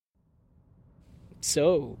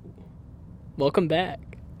So, welcome back.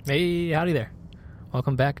 Hey, howdy there.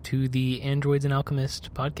 Welcome back to the Androids and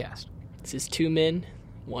Alchemist podcast. This is 2 men,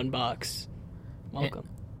 1 box. Welcome.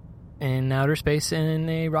 In outer space in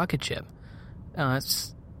a rocket ship.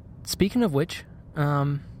 Speaking of which,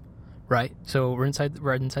 right, so we're inside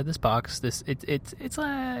this box. It's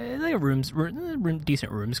like a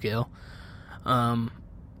decent room scale. And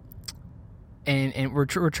we're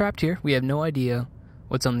trapped here. We have no idea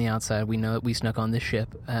what's on the outside. We know that we snuck on this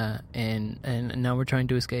ship, and now we're trying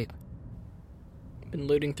to escape. Been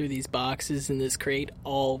looting through these boxes in this crate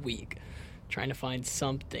all week, trying to find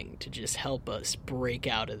something to just help us break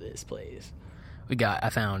out of this place. We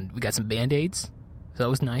got some Band-Aids, so that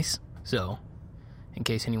was nice. So, in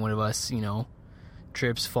case any one of us,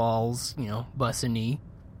 trips, falls, busts a knee,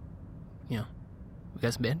 we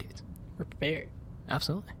got some Band-Aids. We're prepared.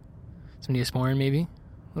 Absolutely. Some Neosporin, maybe.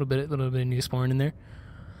 A little bit of Neosporin in there.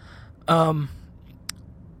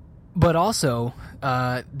 But also,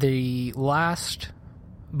 the last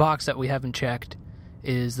box that we haven't checked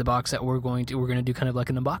is the box that we're going to do kind of like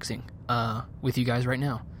an unboxing with you guys right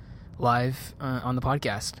now, live on the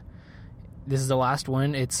podcast. This is the last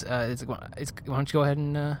one. Why don't you go ahead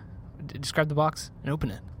and describe the box and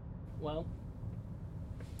open it? Well,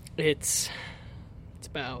 it's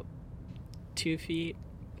about 2 feet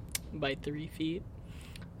by 3 feet.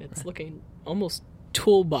 It's looking almost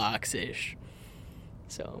toolbox-ish.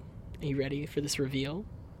 So, are you ready for this reveal?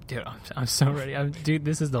 Dude, I'm so ready. Dude,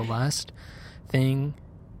 this is the last thing.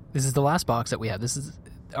 This is the last box that we have. This is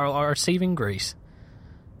our saving grace.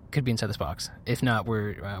 Could be inside this box. If not,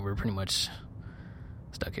 we're pretty much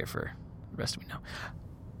stuck here for the rest of it now.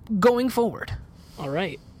 Going forward. All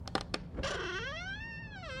right.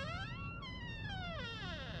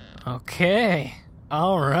 Okay.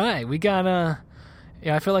 All right. We got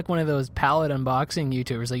I feel like one of those pallet unboxing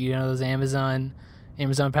YouTubers, like those Amazon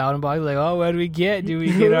pallet unboxing. Like, oh, what do we get? Do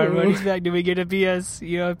we get our monies back? Do we get a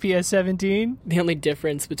PS17? The only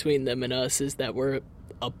difference between them and us is that we're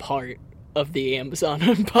a part of the Amazon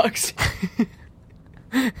unboxing.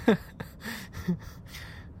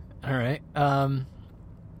 All right.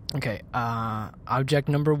 Okay. Object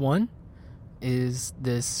number 1 is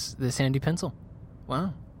this handy pencil.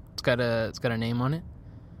 Wow. It's got a name on it.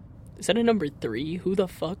 Is that a number 3? Who the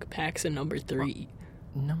fuck packs a number 3?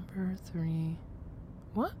 Number 3.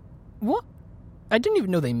 What? I didn't even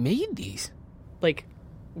know they made these. Like,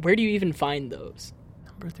 where do you even find those?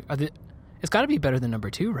 Number 3. It's got to be better than number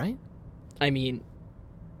 2, right? I mean,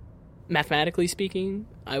 mathematically speaking,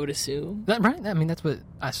 I would assume. That right? I mean, that's what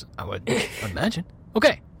I would imagine.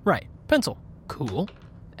 Okay, right. Pencil. Cool.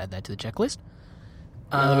 Add that to the checklist.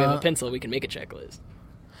 Now that we have a pencil, we can make a checklist.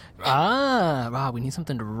 Wow, we need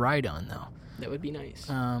something to write on, though. That would be nice.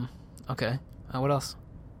 Okay. What else?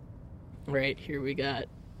 Right, here we got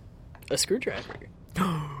a screwdriver.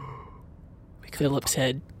 Phillips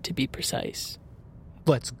head, to be precise.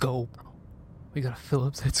 Let's go, bro. We got a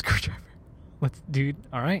Phillips head screwdriver. Dude,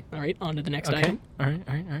 all right. All right, on to the next item. All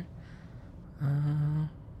right.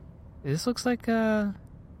 This looks like,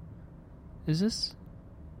 is this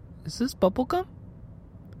bubble gum?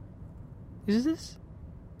 Is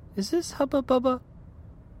this Hubba Bubba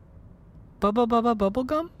bubble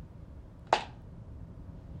gum? Are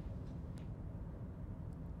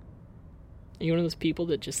you one of those people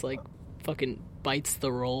that just like fucking bites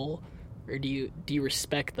the roll, or do you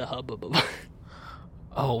respect the Hubba Bubba?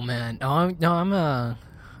 Oh man, I'm a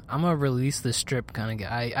release the strip kind of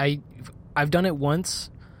guy. I've done it once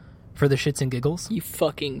for the shits and giggles. You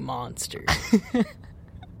fucking monster.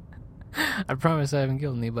 I promise I haven't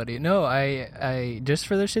killed anybody. No, I just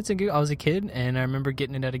for the shits and giggles. I was a kid, and I remember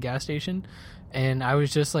getting it at a gas station, and I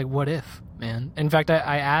was just like, "What if, man?" In fact,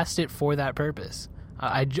 I asked it for that purpose.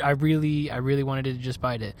 I really wanted to just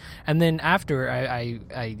bite it, and then after I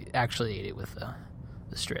actually ate it with the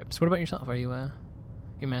strips. What about yourself? Are you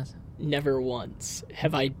you man? Never once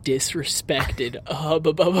have I disrespected a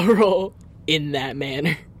Hubba Bubba roll in that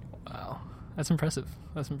manner. Wow, that's impressive.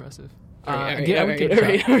 All right.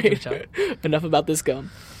 Enough about this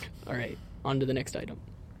gum. All right, on to the next item.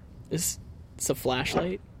 It's a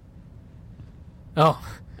flashlight. Oh,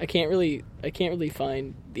 I can't really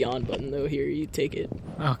find the on button though. Here, you take it.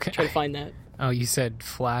 Okay. Try to find that. Oh, you said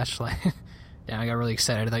flashlight. Damn, I got really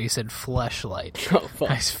excited. I thought you said fleshlight. Oh fuck.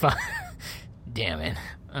 Nice fun. Damn it.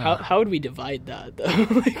 How would we divide that though?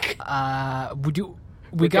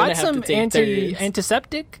 We got some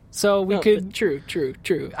antiseptic, so we could. True.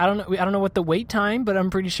 I don't know what the wait time, but I'm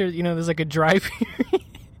pretty sure there's like a dry period.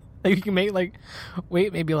 Like you can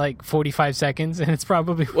wait maybe like 45 seconds, and it's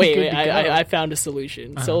probably wait. I found a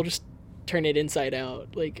solution. So we'll just turn it inside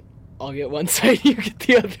out, like I'll get one side, you get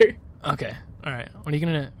the other. Okay. All right. What are you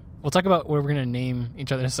gonna? We'll talk about what we're gonna name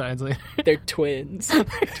each other's sides later. They're twins.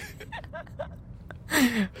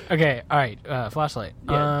 Okay. All right. Flashlight.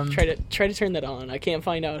 Yeah, try to turn that on. I can't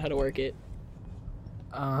find out how to work it.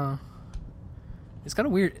 It's got a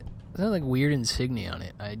weird. It's got like weird insignia on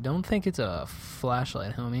it. I don't think it's a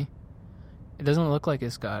flashlight, homie. It doesn't look like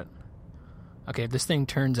it's got. Okay, if this thing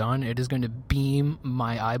turns on, it is going to beam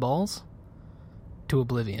my eyeballs to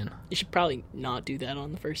oblivion. You should probably not do that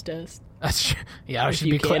on the first test. That's true. Yeah, I If should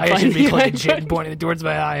you be can't I find should be the clicking on shit and button. pointing it towards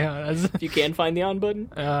my eye. Huh? If you can find the on button.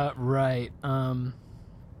 Right. Oh.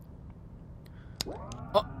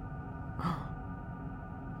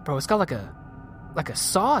 Bro, it's got like a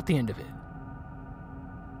saw at the end of it.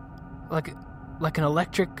 Like an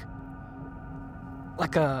electric.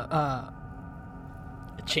 Like a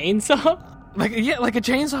chainsaw? like a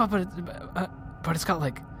chainsaw, but it's got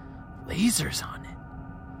like lasers on it.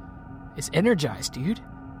 It's energized, dude.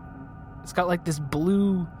 It's got like this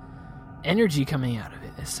blue energy coming out of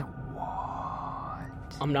it. It's so what?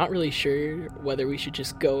 I'm not really sure whether we should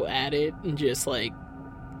just go at it and just like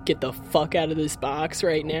get the fuck out of this box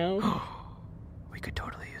right now, We could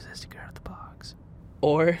totally use this to get out of the box.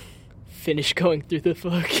 or finish going through the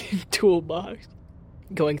fucking toolbox,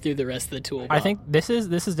 going through the rest of the toolbox. I think this is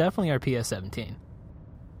definitely our PS17.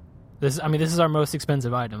 This is our most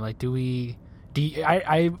expensive item. Like,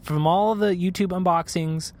 I from all the YouTube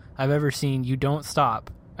unboxings I've ever seen, you don't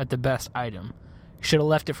stop at the best item. You should have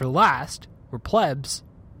left it for last. We're plebs,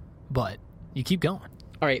 but you keep going.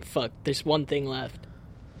 All right, fuck. There's one thing left.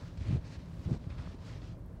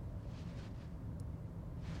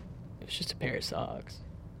 It's just a pair of socks.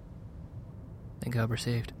 Thank God we're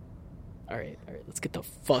saved. All right. Let's get the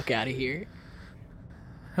fuck out of here.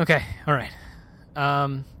 Okay, all right.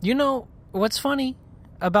 You know what's funny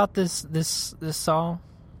about this saw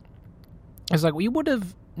is like we would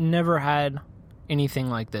have never had anything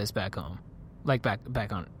like this back home, like back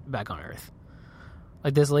on Earth,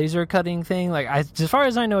 like this laser cutting thing. Like as far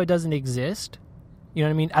as I know, it doesn't exist. You know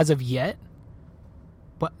what I mean? As of yet.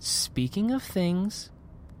 But speaking of things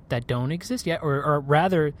that don't exist yet, or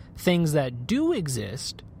rather things that do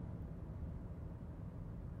exist,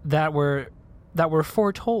 that were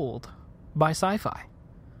foretold by sci-fi.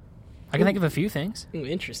 I can think of a few things. Ooh,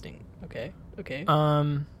 interesting. Okay.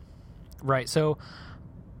 Right. So,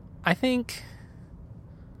 I think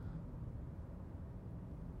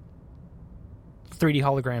 3D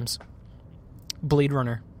holograms, Blade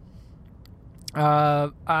Runner.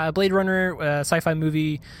 Blade Runner, sci-fi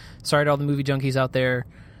movie. Sorry to all the movie junkies out there.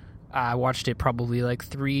 I watched it probably like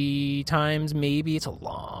 3 times, maybe. It's a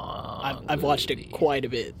long. I've watched it quite a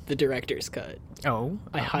bit. The director's cut. Oh,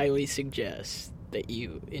 I highly suggest that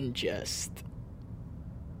you ingest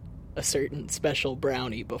a certain special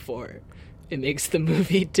brownie before. It makes the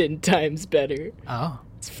movie 10 times better. Oh,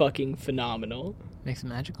 It's fucking phenomenal. makes it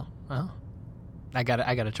magical. Oh, I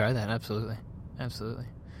gotta try that. Absolutely.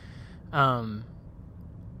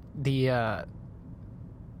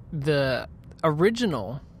 The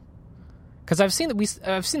original, because I've seen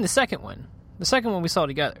the second one. The second one we saw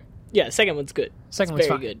together. Yeah, the second one's good. Second It's one's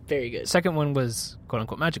very fine. good. Very good. Second one was quote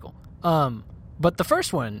unquote magical. But the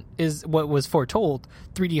first one is what was foretold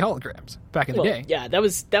 3D holograms back in the day. Yeah, that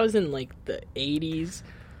was in like the 80s.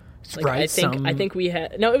 Like, Right, I think we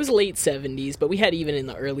had it was late 70s, but we had even in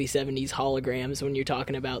the early 70s holograms when you're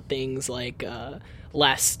talking about things like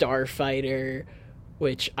Last Starfighter,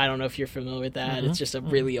 which I don't know if you're familiar with that. It's just a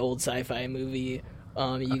really old sci-fi movie.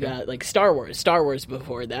 You got like Star Wars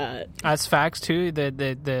before that. That's facts too.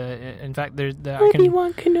 In fact, there's the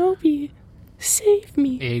Obi-Wan Kenobi, save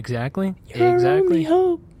me! exactly. Your only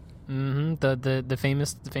hope. The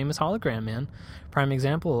famous hologram, man. Prime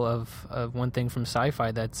example of one thing from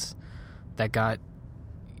sci-fi that got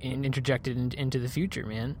interjected into the future,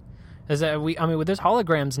 man. Is that with those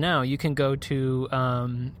holograms now, you can go to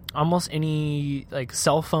almost any like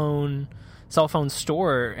cell phone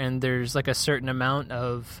store, and there's like a certain amount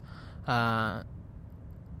of hologram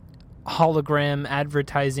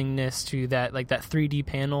advertisingness to that, like that 3D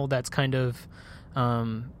panel that's kind of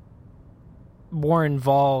more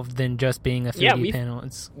involved than just being a 3D panel.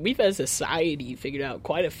 We've as a society figured out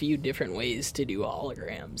quite a few different ways to do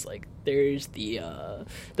holograms. Like there's the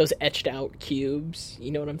those etched out cubes, you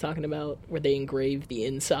know what I'm talking about, where they engrave the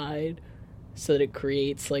inside so that it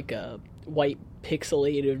creates like a white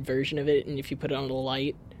pixelated version of it, and if you put it on a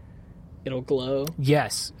light, it'll glow.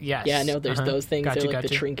 Yes. Yeah, no, there's those things. Gotcha, They're like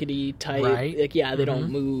the trinkety type. Right. Like, yeah, they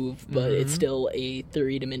don't move, but it's still a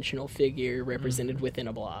three-dimensional figure represented within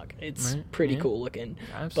a block. It's pretty cool looking.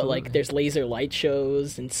 Absolutely. But like, there's laser light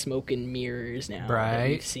shows and smoke and mirrors now that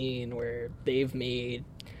we've seen where they've made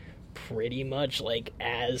pretty much like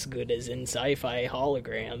as good as in sci-fi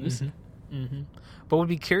holograms. But what would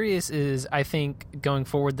be curious is, I think going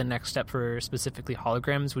forward, the next step for specifically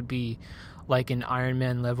holograms would be like an Iron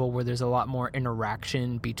Man level where there's a lot more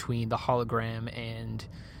interaction between the hologram and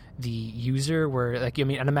the user, where like, I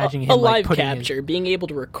mean, I'd imagine him a live like putting capture, being able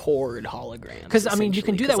to record holograms. Because I mean, you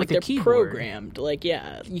can do that with they're a keyboard. Programmed, like,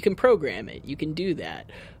 yeah, you can program it. You can do that,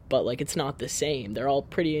 but like, it's not the same. They're all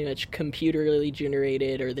pretty much computerly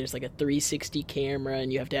generated, or there's like a 360 camera,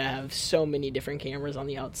 and you have to have so many different cameras on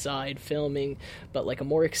the outside filming. But like a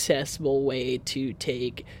more accessible way to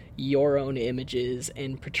take your own images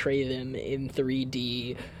and portray them in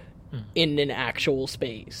 3D in an actual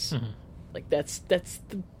space. Like that's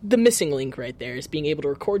the missing link right there, is being able to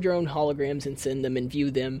record your own holograms and send them and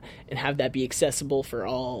view them and have that be accessible for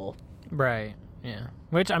all. Right. Yeah.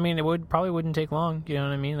 Which, I mean, it probably wouldn't take long. You know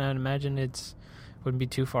what I mean? I'd imagine wouldn't be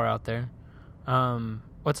too far out there.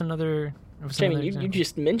 What's another? I mean, you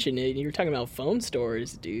just mentioned it. You're talking about phone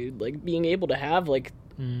stores, dude. Like being able to have like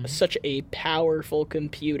such a powerful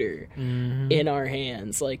computer in our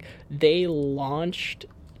hands. Like they launched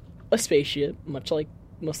a spaceship, much like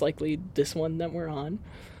most likely this one that we're on,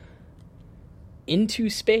 into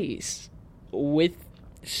space with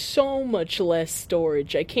so much less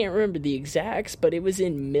storage. I can't remember the exacts, but it was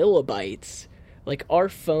in millibytes. Like our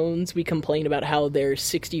phones, we complain about how they're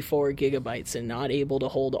 64 gigabytes and not able to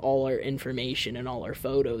hold all our information and all our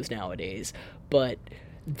photos nowadays. But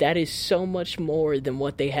that is so much more than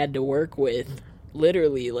what they had to work with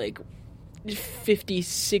literally like 50,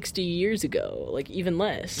 60 years ago, like even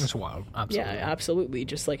less. That's wild. Absolutely. Yeah, absolutely.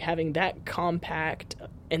 Just like having that compact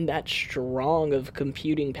and that strong of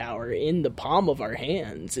computing power in the palm of our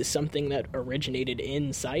hands is something that originated in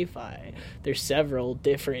sci-fi. There's several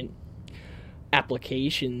different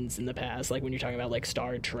applications in the past, like when you're talking about like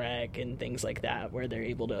Star Trek and things like that, where they're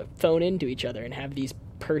able to phone into each other and have these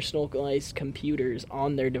personalized computers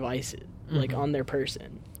on their devices, like on their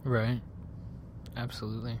person. Right.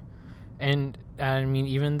 Absolutely. And I mean,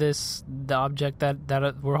 even the object that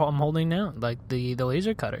I'm holding now, like the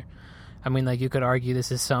laser cutter. I mean, like you could argue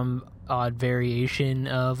this is some odd variation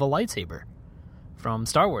of a lightsaber from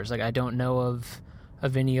Star Wars. Like I don't know of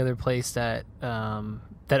any other place that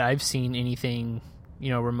I've seen anything,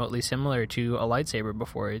 remotely similar to a lightsaber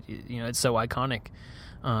before. It's so iconic.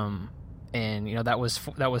 And that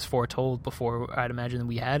was foretold before I'd imagine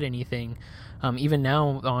we had anything. Even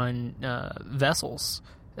now on vessels.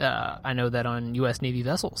 I know that on U.S. Navy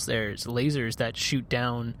vessels, there's lasers that shoot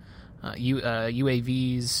down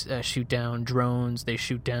UAVs, shoot down drones, they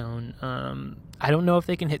shoot down... I don't know if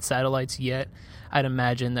they can hit satellites yet. I'd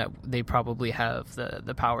imagine that they probably have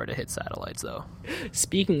the power to hit satellites, though.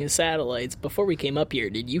 Speaking of satellites, before we came up here,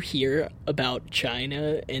 did you hear about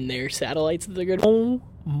China and their satellites that they're going to... Oh,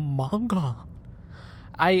 my God.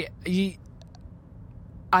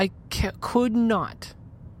 Could not...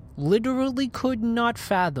 literally could not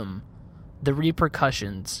fathom the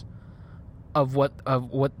repercussions of what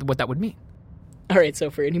that would mean. All right,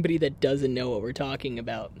 so for anybody that doesn't know what we're talking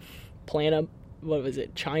about,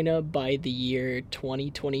 China by the year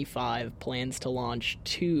 2025 plans to launch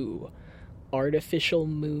 2 artificial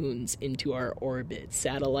moons into our orbit,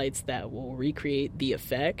 satellites that will recreate the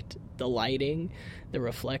effect, the lighting, the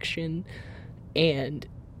reflection, and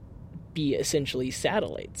be essentially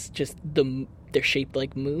satellites. They're shaped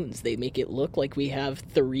like moons. They make it look like we have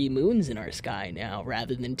 3 moons in our sky now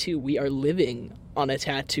rather than 2. We are living on a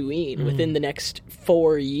Tatooine within the next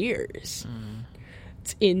 4 years.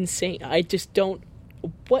 It's insane. I just don't...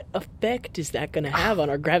 What effect is that going to have on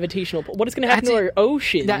our gravitational... What is going to happen to our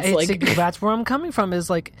oceans? That's where I'm coming from, is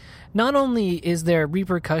like, not only is there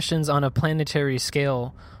repercussions on a planetary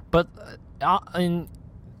scale, but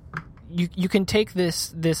you can take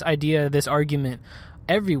this idea, this argument...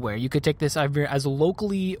 everywhere. You could take this either as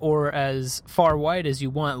locally or as far wide as you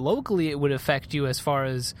want. Locally, it would affect you as far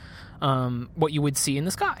as what you would see in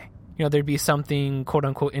the sky. There'd be something, quote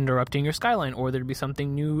unquote, interrupting your skyline, or there'd be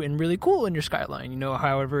something new and really cool in your skyline.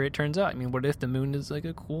 However it turns out. I mean, what if the moon is like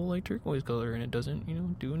a cool, like turquoise color and it doesn't,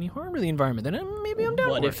 do any harm to the environment? Then maybe I'm down.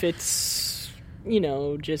 What if it's,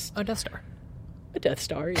 just a Death Star? A Death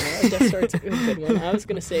Star, a Death Star's a good one. I was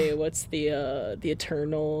gonna say, what's the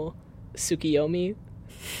eternal Tsukiyomi?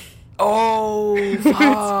 Oh,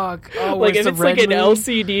 fuck. Oh, Like, if the it's red like an moon?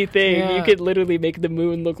 LCD thing, Yeah. you could literally make the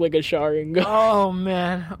moon look like a Sharingan. Oh,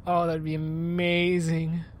 man. Oh, that'd be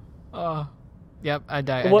amazing. Oh. Yep, I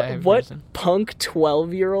die. What punk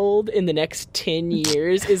 12-year-old in the next 10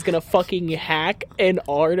 years is gonna fucking hack an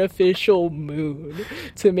artificial moon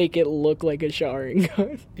to make it look like a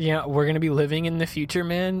Sharingan? Yeah, we're going to be living in the future,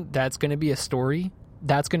 man. That's going to be a story.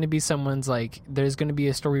 That's going to be someone's, like, there's going to be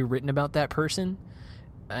a story written about that person.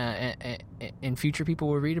 And future people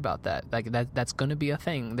will read about that. Like, that's going to be a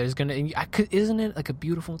thing. There's going to, isn't it like a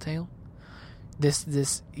beautiful tale?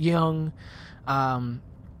 This young,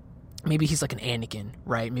 maybe he's like an Anakin,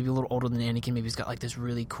 right? Maybe a little older than Anakin. Maybe he's got like this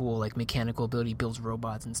really cool like mechanical ability, builds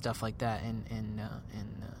robots and stuff like that. And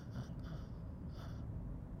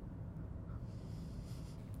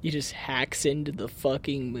He just hacks into the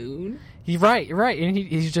fucking moon? right, and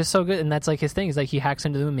he's just so good, and that's like his thing. He's like he hacks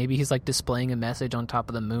into the moon. Maybe he's like displaying a message on top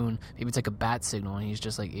of the moon. Maybe it's like a bat signal, and he's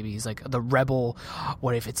just like maybe he's like the rebel.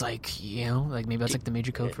 What if it's like like maybe that's like the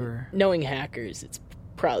major code for knowing hackers? It's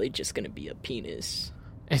probably just gonna be a penis.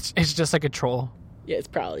 It's just like a troll. Yeah, it's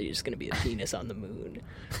probably just gonna be a penis on the moon.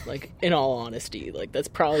 Like, in all honesty, like that's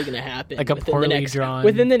probably gonna happen. Like a poorly drawn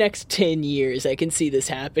within the next 10 years. I can see this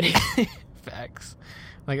happening. Facts.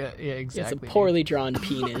 Like yeah, exactly. It's a poorly drawn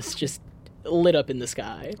penis just lit up in the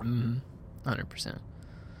sky. 100%.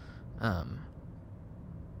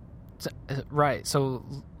 Right. So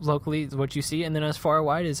locally, what you see, and then as far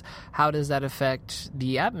wide is how does that affect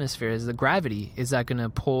the atmosphere? Is the gravity? Is that going to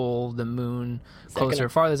pull the moon closer or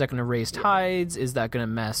farther? Is that going to raise tides? Is that going to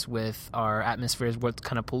mess with our atmospheres? What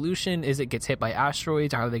kind of pollution? Is it gets hit by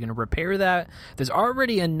asteroids? How are they going to repair that? There's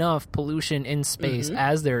already enough pollution in space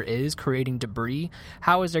as there is, creating debris.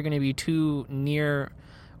 How is there going to be too near?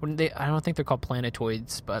 I don't think they're called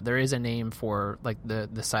planetoids, but there is a name for like the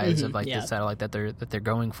size of like the satellite that they're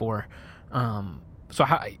going for. So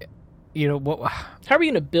how how are we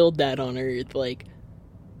gonna build that on Earth? Like,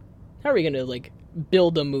 how are we gonna like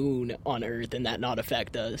build a moon on Earth and that not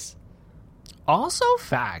affect us? Also,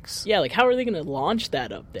 facts. Yeah, like how are they gonna launch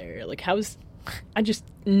that up there? Like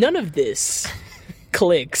none of this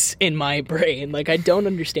clicks in my brain. Like, I don't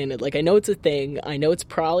understand it. Like, I know it's a thing. I know it's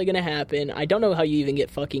probably gonna happen. I don't know how you even get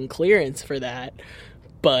fucking clearance for that.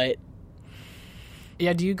 But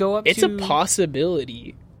yeah, do you go up it's a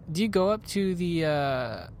possibility. Do you go up to the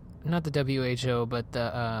not the WHO, but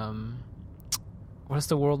the what's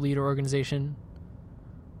the world leader organization?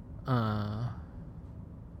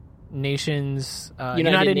 Nations,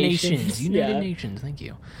 United Nations. United Nations. Thank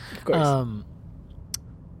you. Of course.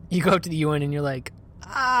 You go up to the UN and you're like,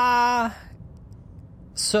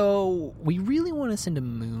 so we really want to send a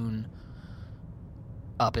moon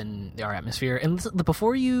up in our atmosphere. And listen,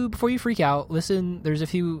 before you freak out, listen, there's a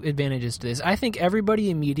few advantages to this. I think everybody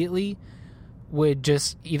immediately would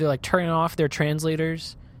just either like turn off their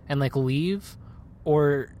translators and like leave,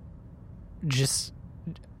 or just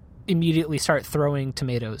immediately start throwing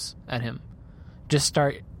tomatoes at him. Just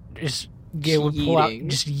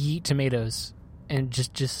yeet tomatoes. And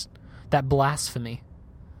just that blasphemy.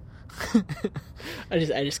 I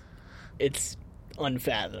just, it's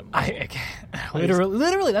unfathomable.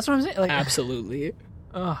 Literally, that's what I'm saying. Like, absolutely.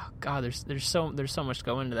 Oh God, there's so much to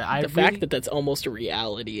go into that. The fact that that's almost a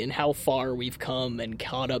reality and how far we've come and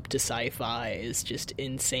caught up to sci-fi is just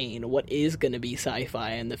insane. What is going to be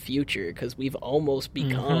sci-fi in the future? Because we've almost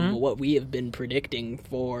become what we have been predicting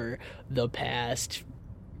for the past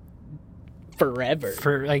forever.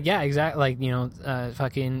 For like, yeah, exactly. Like,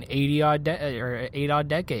 fucking 80 odd or 8 odd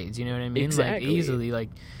decades. You know what I mean? Exactly. Like, easily. Like,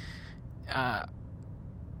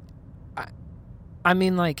 I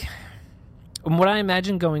mean, like, what I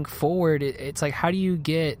imagine going forward, it's like, how do you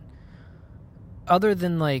get, other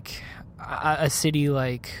than like a city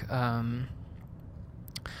like a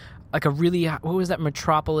really, what was that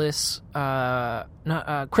metropolis? Not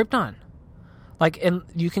Krypton. Like, and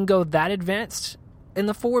you can go that advanced in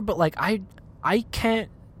the forward, but like I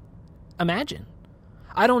can't imagine.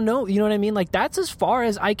 I don't know. You know what I mean? Like, that's as far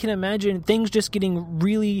as I can imagine things just getting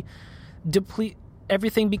really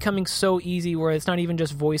everything becoming so easy where it's not even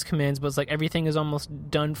just voice commands, but it's like everything is almost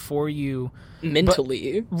done for you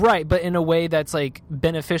mentally. But in a way that's like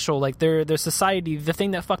beneficial. Like their society, the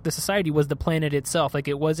thing that fucked the society was the planet itself. Like,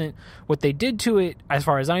 it wasn't what they did to it, as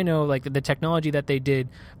far as I know, like the technology that they did,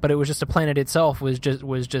 but it was just the planet itself was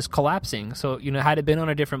just collapsing. So, you know, had it been on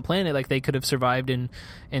a different planet, like, they could have survived and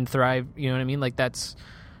thrived. You know what I mean? Like, that's,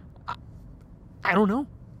 I don't know.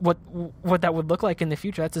 what that would look like in the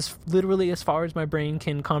future. That's literally as far as my brain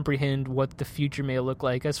can comprehend what the future may look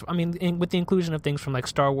like. With the inclusion of things from like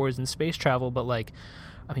Star Wars and space travel, but like,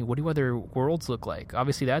 I mean, what do other worlds look like?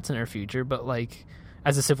 Obviously, that's in our future, but like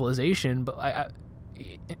as a civilization, but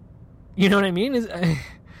you know what I mean?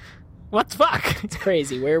 What the fuck? It's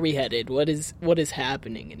crazy. Where are we headed? What is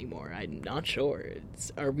happening anymore? I'm not sure.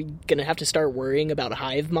 Are we gonna have to start worrying about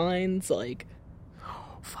hive minds? Like,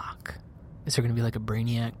 oh fuck. Is there going to be like a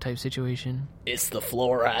Brainiac type situation? It's the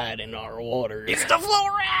fluoride in our water. It's the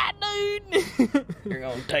fluoride, dude! You're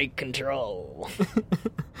going to take control.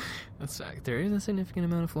 That's like, there is a significant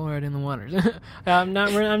amount of fluoride in the waters. I'm not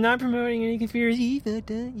promoting any conspiracy, but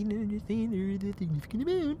you know, just saying there is a significant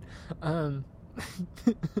amount.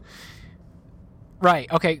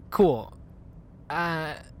 Right. Okay. Cool.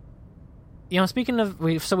 Speaking of,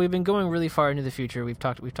 we've been going really far into the future. We've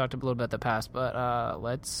talked a little about the past, but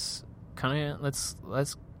let's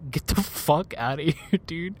get the fuck out of here,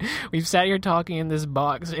 dude. We've sat here talking in this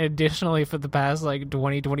box additionally for the past like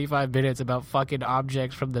 20-25 minutes about fucking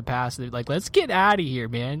objects from the past. They're like, let's get out of here,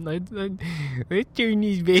 man. Let's turn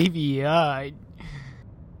this baby on.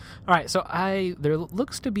 Alright, so there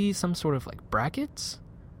looks to be some sort of like brackets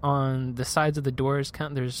on the sides of the doors.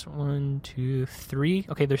 There's 1, 2, 3.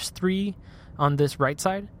 Okay, there's 3 on this right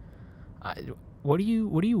side. What do you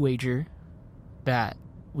wager that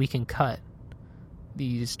we can cut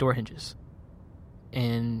these door hinges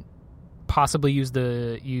and possibly use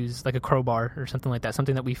like a crowbar or something like that,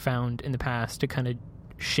 something that we found in the past to kind of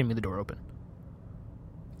shimmy the door open?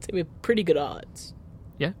 I'd say we have pretty good odds.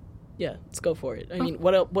 Yeah? Yeah, let's go for it. I mean,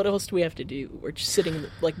 what else do we have to do? We're just sitting,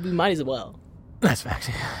 like, we might as well. That's fact.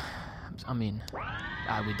 I mean,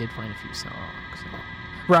 we did find a few songs. So.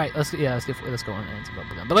 Right, let's go on and about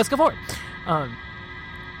the gun. But let's go for it.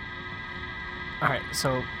 Alright,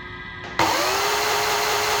 so...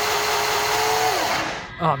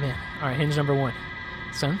 Oh, man. Alright, hinge number 1.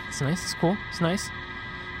 It's done. It's nice. It's cool. It's nice.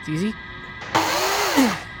 It's easy.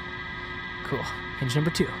 Cool. Hinge number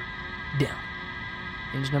 2. Down.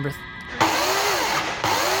 Hinge number...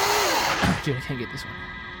 Dude, I can't get this one.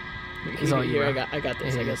 It's all you. Here, I got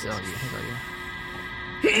this. Yeah, I got this. It's all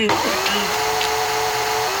you.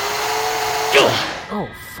 Oh,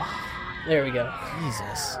 fuck. There we go.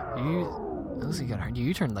 Jesus.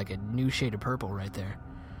 You turned like a new shade of purple right there.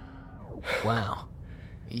 Wow.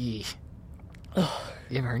 Eesh. You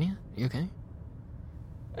have a hernia? You okay?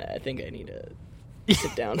 I think I need to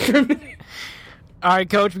sit down for a minute. All right,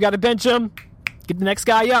 coach, we got to bench him. Get the next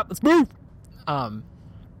guy up. Let's move. Okay.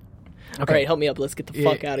 All right, help me up. Let's get the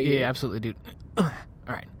fuck out of here. Yeah, absolutely, dude. All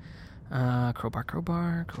right.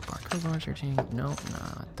 Crowbar. Searching. No,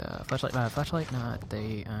 not the flashlight. Not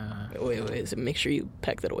the. Wait. So make sure you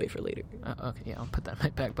pack that away for later. Okay, yeah, I'll put that in my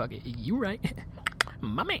back pocket. You right,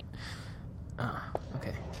 my man.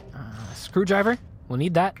 Okay. Screwdriver. We'll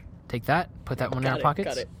need that. Take that. Put that one in our pockets.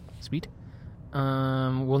 Got it. Sweet.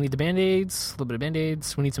 We'll need the Band-Aids. A little bit of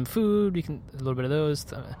Band-Aids. We need some food. A little bit of those.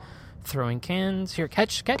 Throwing cans. Here,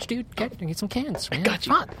 catch, dude. Get some cans, man. I got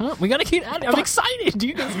you. Come on. We gotta get out of it. I'm excited,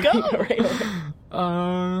 dude. Let's go.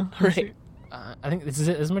 All right. I think this is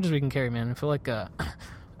it, as much as we can carry, man. I feel like,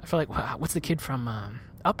 wow, what's the kid from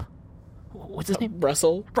Up? What's his name?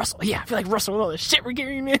 Russell. Yeah, I feel like Russell with all the shit we're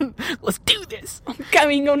carrying in. Let's do this. I'm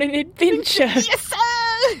coming on an adventure. Yes,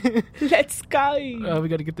 sir. Let's go. We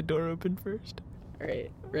gotta get the door open first. All right,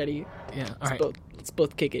 ready? Yeah. All right. Let's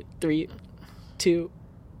both kick it. 3, 2,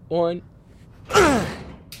 1.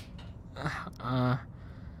 All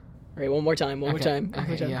right, one more time.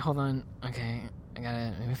 Okay, yeah, hold on. Okay, I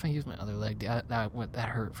gotta. Maybe if I use my other leg, that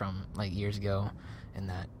hurt from like years ago, and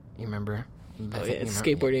that you remember.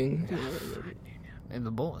 Skateboarding. Yeah.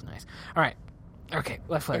 The bowl was nice. All right. Okay,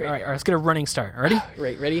 left leg. All right. Let's get a running start. Ready?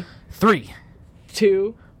 Right. Ready? 3,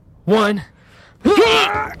 2, 1.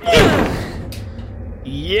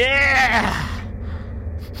 Yeah.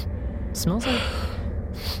 Smells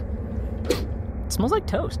like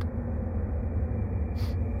toast.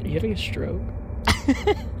 Are you having a stroke?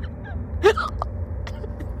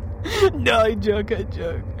 No, I joke.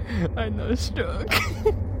 I know stroke.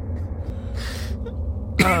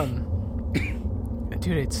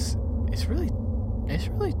 Dude, it's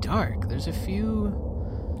really dark. There's a few.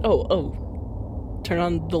 Oh! Turn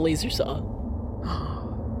on the laser saw.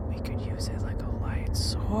 We could use it like a light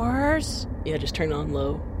source. Yeah, just turn it on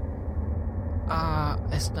low.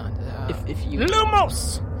 It's not. If you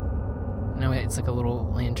Lumos. No, it's like a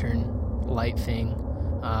little lantern light thing.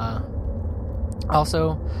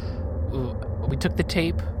 Also, we took the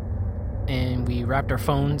tape and we wrapped our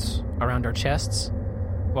phones around our chests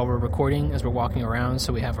while we're recording as we're walking around,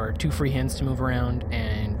 so we have our 2 free hands to move around,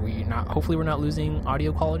 and not. Hopefully, we're not losing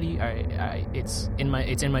audio quality. It's in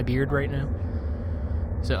my beard right now.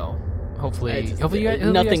 So hopefully you guys.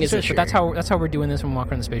 Nothing is assured. But that's how we're doing this when we walk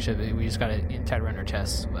around the spaceship. We just gotta tie it around our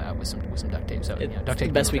chests with some duct tape. So duct tape.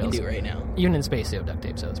 The best we can do right now. Even in space, they have duct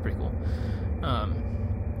tape, so it's pretty cool.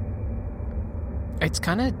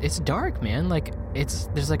 It's dark, man. Like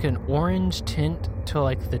there's like an orange tint to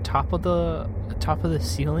like the top of the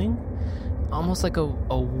ceiling, almost like a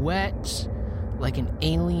wet, like an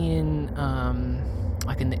alien,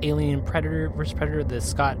 like in the Alien Predator vs Predator, the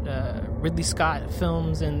Ridley Scott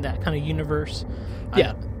films and that kind of universe.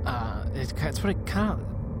 Yeah, it's what it kind of.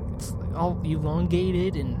 It's all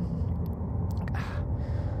elongated and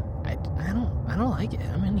I don't like it.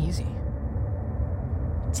 I'm uneasy.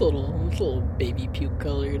 It's a little baby puke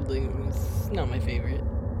colored. Like, it's not my favorite.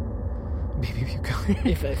 Baby puke colored.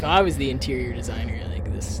 If I was the interior designer, I think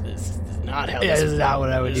this is not how. Yeah, this is not what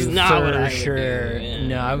I would do. Not what I would sure. do. Yeah.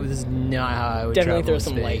 No, this is not how I would. Definitely throw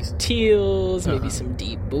some space. light teals, maybe some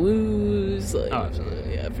deep blues. Like,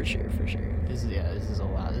 absolutely. Yeah, for sure. This is a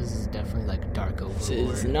lot. This is definitely like dark overlord. This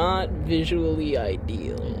is not visually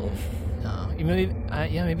ideal. No, maybe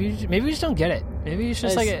we just don't get it. Maybe it's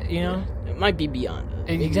just it might be beyond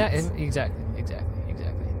it. Exactly.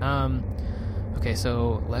 Okay,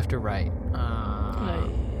 so left or right?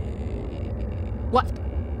 Left.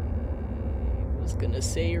 I was gonna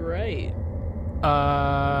say right.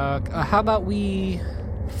 How about we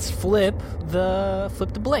flip the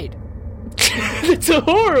blade? That's a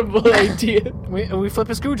horrible idea. We flip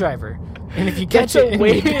a screwdriver, and if you catch That's a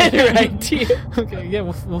way better idea. Okay, yeah,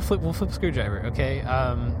 we'll flip a screwdriver. Okay,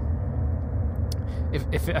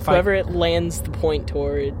 if whoever it lands the point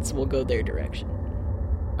towards will go their direction.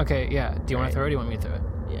 Okay, yeah. Do you want to throw it? Or do you want me to throw it?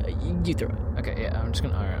 Yeah, you throw it. Okay, yeah. I'm just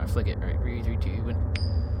gonna. All right, I'll flick it. All right, 3, 2, 1.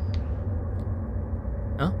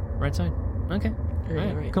 Oh, right side. Okay. All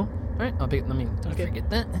right. Cool. All right. Let me forget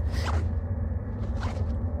that.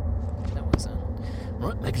 That was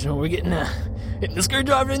right. Making sure we're getting hitting the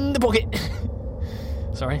screwdriver in the pocket.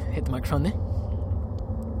 Sorry, hit the microphone there.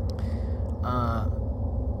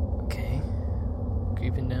 Okay.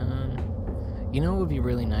 Creeping down. You know what would be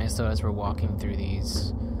really nice though, as we're walking through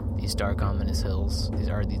these dark ominous hills, these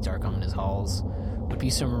dark ominous halls, would be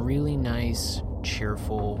some really nice,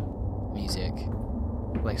 cheerful music,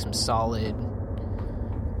 like some solid,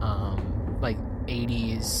 like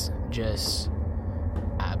 80s, just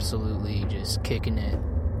absolutely just kicking it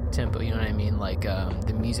tempo. You know what I mean? Like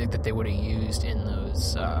the music that they would have used in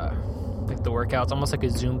those, like the workouts, almost like a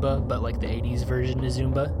Zumba, but like the 80s version of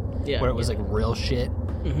Zumba, where it was like real shit,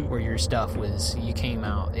 where your stuff was, you came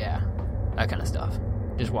out, that kind of stuff.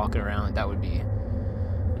 Just walking around, that would be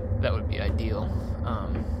ideal.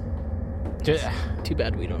 Too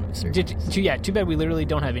bad we don't have service. Too bad we literally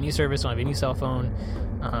don't have any service, don't have any cell phone.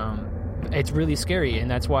 It's really scary,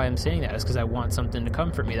 and that's why I'm saying that, is because I want something to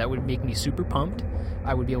comfort me. That would make me super pumped.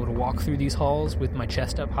 I would be able to walk through these halls with my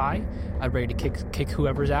chest up high. I'm ready to kick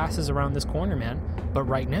whoever's ass is around this corner, man. But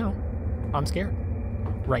right now, I'm scared.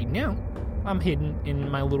 Right now, I'm hidden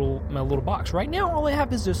in my little box. Right now, all I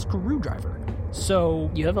have is a screwdriver. So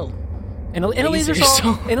you have a laser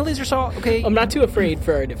saw. And a laser saw. Okay. I'm not too afraid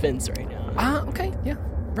for our defense right now. Okay. Yeah.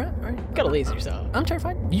 Right. Got a laser saw. I'm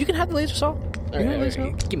terrified. You can have the laser saw. All right.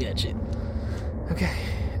 Give me that shit. Okay.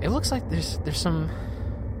 It looks like there's some.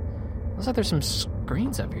 Looks like there's some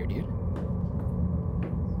screens up here, dude.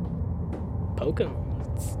 Poke 'em.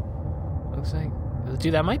 Looks like,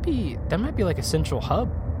 dude, that might be like a central hub.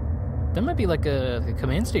 That might be like a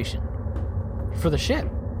command station for the ship.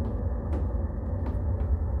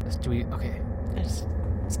 Okay. Let's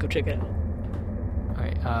go check it out.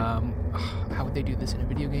 Alright, how would they do this in a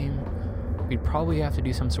video game? We'd probably have to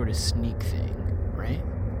do some sort of sneak thing, right?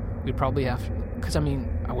 We'd probably have to, because I mean,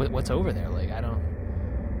 what's over there? Like, I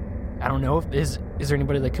don't know if is there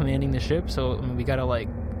anybody like commanding the ship? So I mean, we gotta like,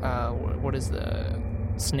 what is the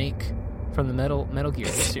Snake from the Metal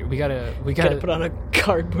Gear? We gotta put on a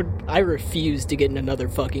cardboard. I refuse to get in another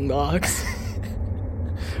fucking box.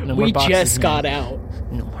 No more boxes, just got out.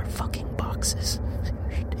 No more fucking boxes.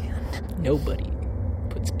 Understand? Nobody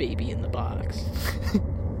puts baby in the box.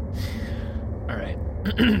 All right.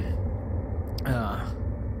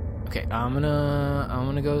 Okay, I'm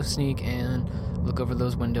gonna go sneak and look over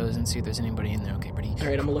those windows and see if there's anybody in there. Okay, ready? All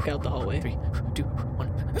right, I'm gonna look out the hallway. 3, 2, 1.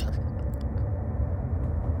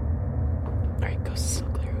 All right, ghost is so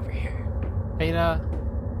clear over here. Hey,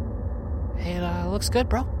 looks good,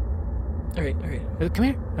 bro. All right. Come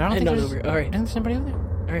here. I don't think there's over. All right. There's somebody over there.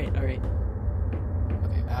 All right.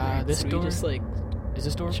 Okay. This door. Just like, is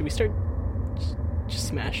this door? Should we start just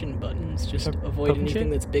smashing buttons? Just Start avoid poking anything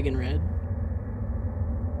shit? that's big and red.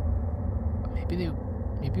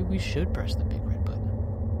 maybe we should press the big red button.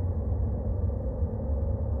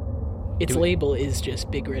 Its label is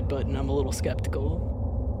just big red button. I'm a little skeptical.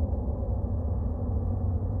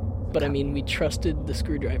 But I mean, we trusted the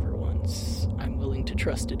screwdriver once. I'm willing to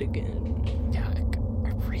trust it again. Yeah,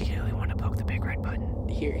 I really want to poke the big red button.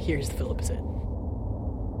 Here's the Phillips head.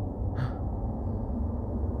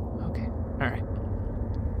 Okay, alright.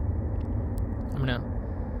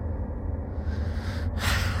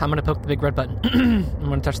 I'm gonna poke the big red button. I'm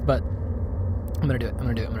gonna touch the butt. I'm gonna do it.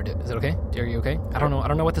 Is it okay? Are you okay? I don't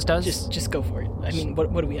know what this does. Just go for it. I mean, what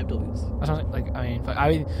do we have to lose?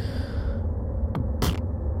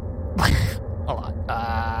 A lot.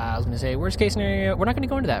 I was gonna say worst case scenario. We're not gonna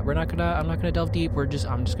go into that. I'm not gonna delve deep. I'm just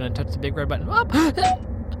gonna touch the big red button. Dude,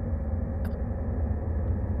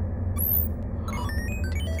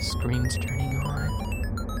 the screen's turning on.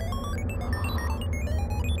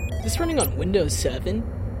 Is this running on Windows 7?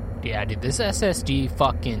 Yeah, dude, this SSD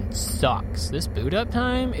fucking sucks. This boot up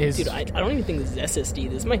time is... Dude, I don't even think this is SSD.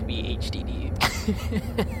 This might be HDD.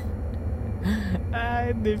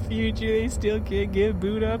 In the future, they still can't get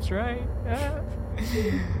boot ups right.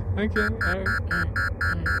 Okay, alright.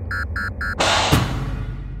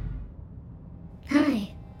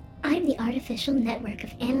 Hi, I'm the Artificial Network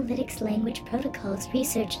of Analytics Language Protocols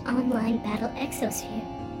Research Online Battle Exosphere,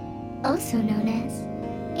 also known as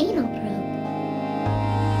Anal Probe.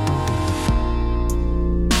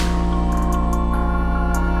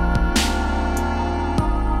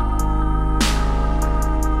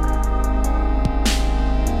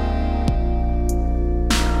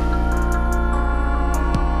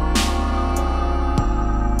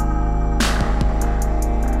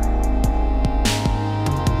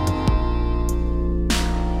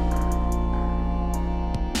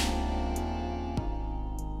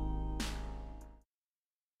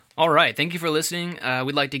 All right, thank you for listening.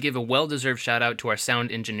 We'd like to give a well-deserved shout-out to our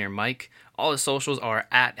sound engineer, Mike. All his socials are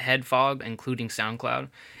at Headfog, including SoundCloud.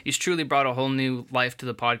 He's truly brought a whole new life to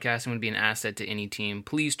the podcast and would be an asset to any team.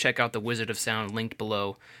 Please check out the Wizard of Sound linked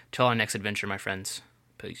below. Till our next adventure, my friends.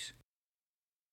 Peace.